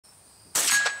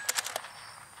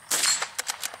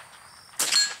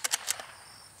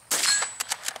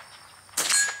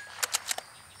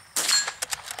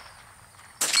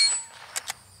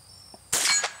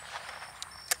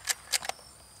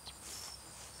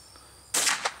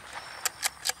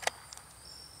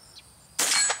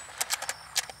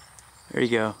There you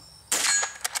go.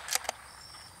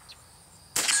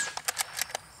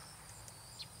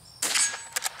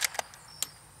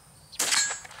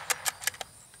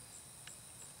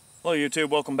 Hello YouTube,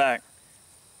 welcome back.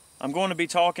 I'm going to be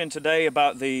talking today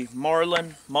about the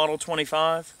Marlin Model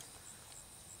 25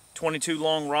 22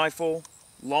 long rifle,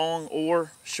 long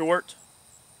or short.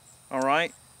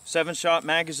 Alright, 7-shot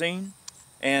magazine,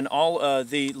 and all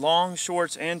the long,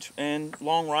 shorts, and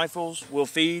long rifles will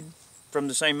feed from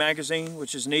the same magazine,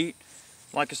 which is neat.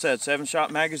 Like I said,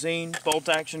 7-shot magazine, bolt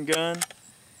action gun.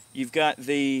 You've got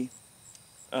the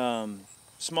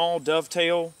small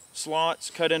dovetail slots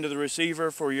cut into the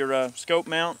receiver for your scope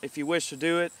mount if you wish to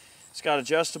do it. It's got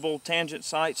adjustable tangent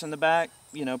sights in the back,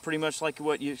 you know, pretty much like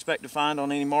what you expect to find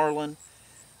on any Marlin.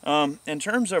 In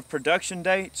terms of production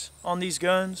dates on these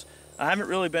guns, I haven't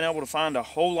really been able to find a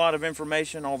whole lot of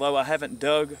information, although I haven't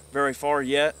dug very far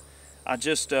yet. I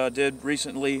just did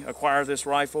recently acquire this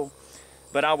rifle,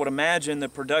 but I would imagine the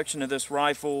production of this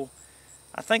rifle,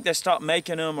 I think they stopped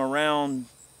making them around,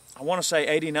 I want to say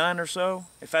 89 or so.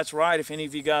 If that's right, if any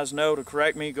of you guys know to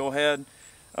correct me, go ahead.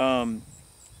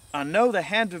 I know they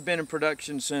had to have been in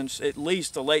production since at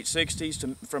least the late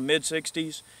 60s from mid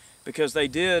 60s, because they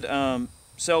did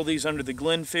sell these under the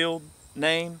Glenfield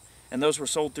name, and those were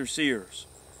sold through Sears.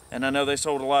 And I know they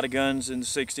sold a lot of guns in the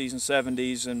 60s and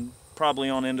 70s and probably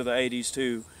on into the 80s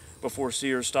too, before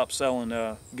Sears stopped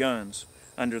selling guns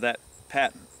under that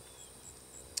patent.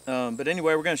 But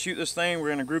anyway, we're going to shoot this thing. We're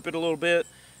going to group it a little bit,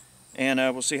 and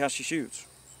we'll see how she shoots.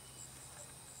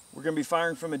 We're going to be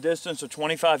firing from a distance of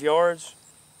 25 yards.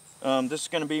 This is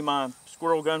going to be my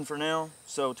squirrel gun for now,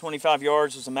 so 25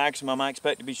 yards is the maximum I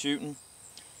expect to be shooting.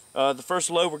 The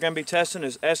first load we're going to be testing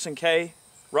is S&K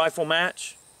rifle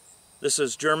match. This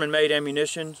is German-made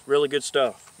ammunition, really good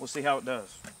stuff. We'll see how it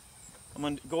does. I'm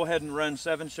going to go ahead and run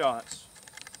 7 shots.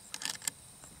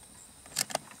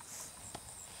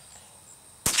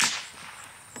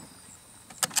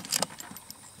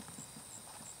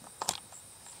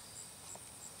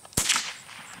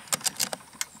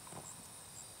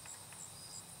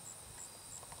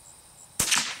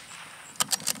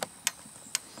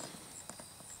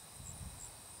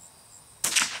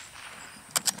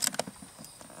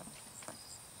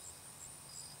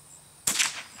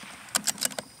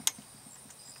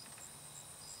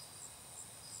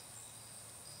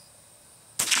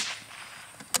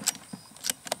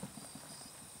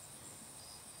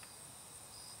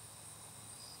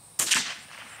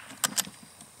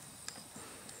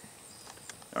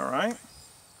 Alright,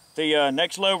 the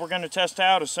next load we're going to test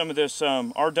out is some of this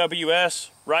RWS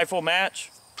rifle match,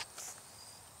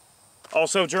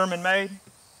 also German made,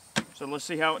 so let's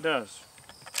see how it does.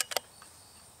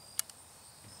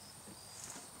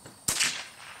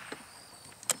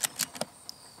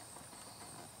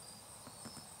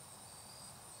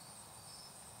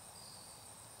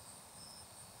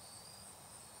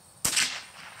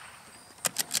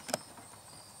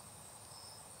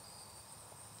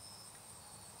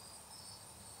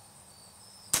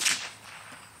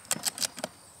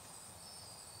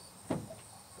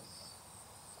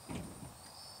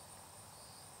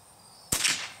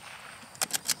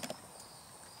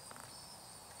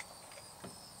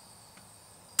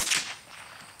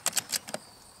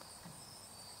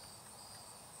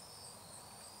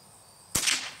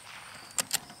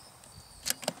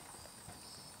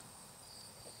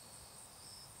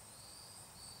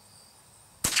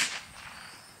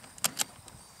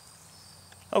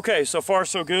 Okay, so far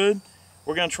so good.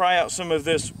 We're going to try out some of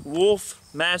this Wolf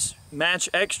Match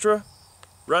Extra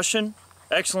Russian.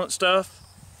 Excellent stuff.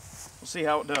 We'll see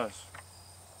how it does.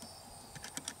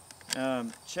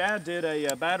 Chad did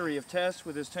a battery of tests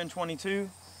with his 1022,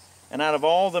 and out of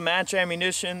all the match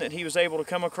ammunition that he was able to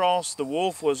come across, the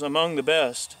Wolf was among the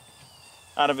best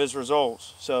out of his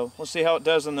results. So let's see how it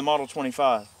does in the Model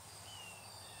 25.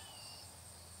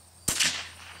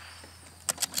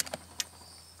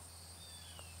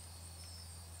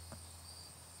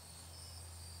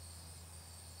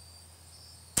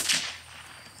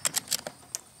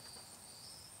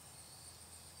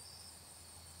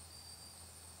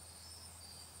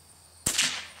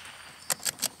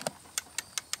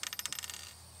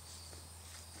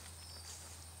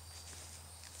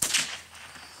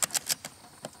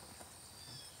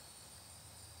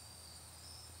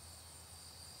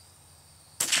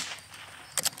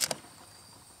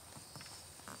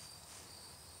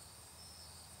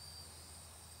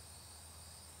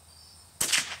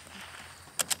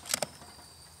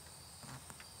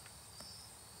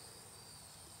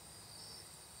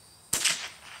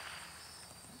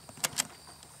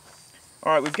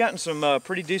 All right, we've gotten some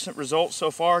pretty decent results so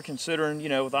far, considering, you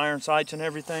know, with iron sights and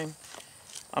everything.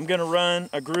 I'm going to run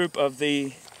a group of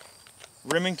the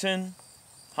Remington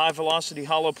high velocity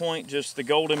hollow point, just the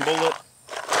golden bullet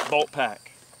bolt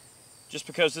pack. Just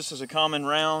because this is a common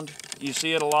round, you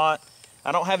see it a lot.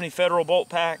 I don't have any Federal bolt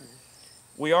pack.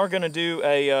 We are going to do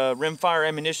a rimfire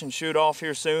ammunition shoot off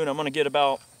here soon. I'm going to get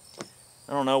about,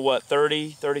 I don't know what,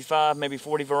 30, 35, maybe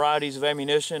 40 varieties of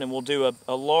ammunition, and we'll do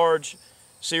a large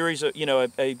series of,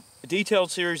 a detailed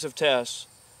series of tests,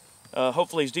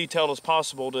 hopefully as detailed as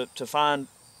possible to find,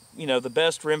 the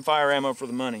best rimfire ammo for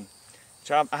the money. Which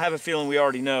I have a feeling we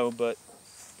already know, but,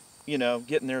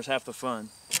 getting there is half the fun.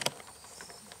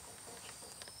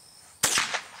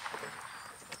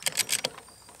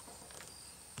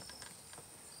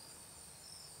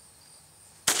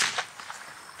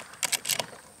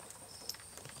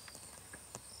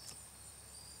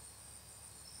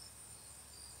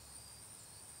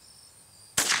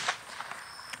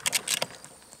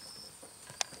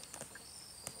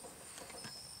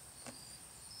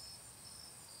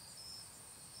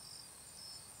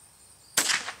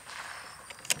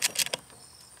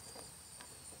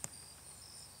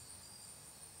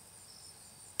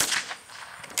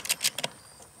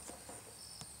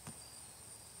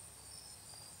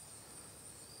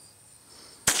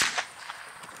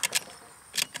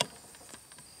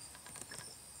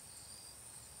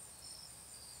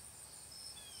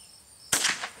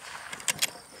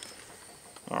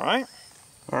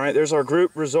 All right, there's our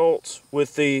group results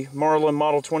with the Marlin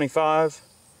Model 25.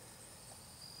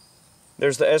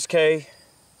 There's the SK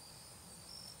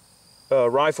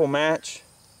rifle match,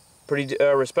 pretty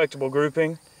respectable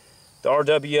grouping. The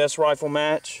RWS rifle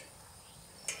match.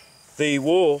 The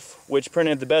Wolf, which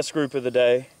printed the best group of the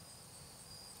day.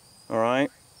 All right,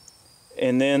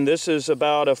 and then this is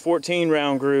about a 14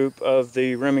 round group of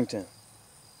the Remington.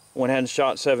 Went ahead and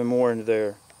shot 7 more into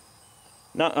there.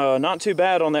 Not too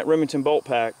bad on that Remington bolt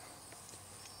pack,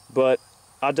 but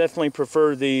I definitely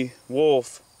prefer the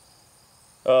Wolf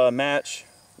match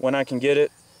when I can get it,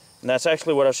 and that's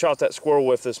actually what I shot that squirrel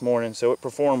with this morning, so it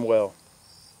performed well.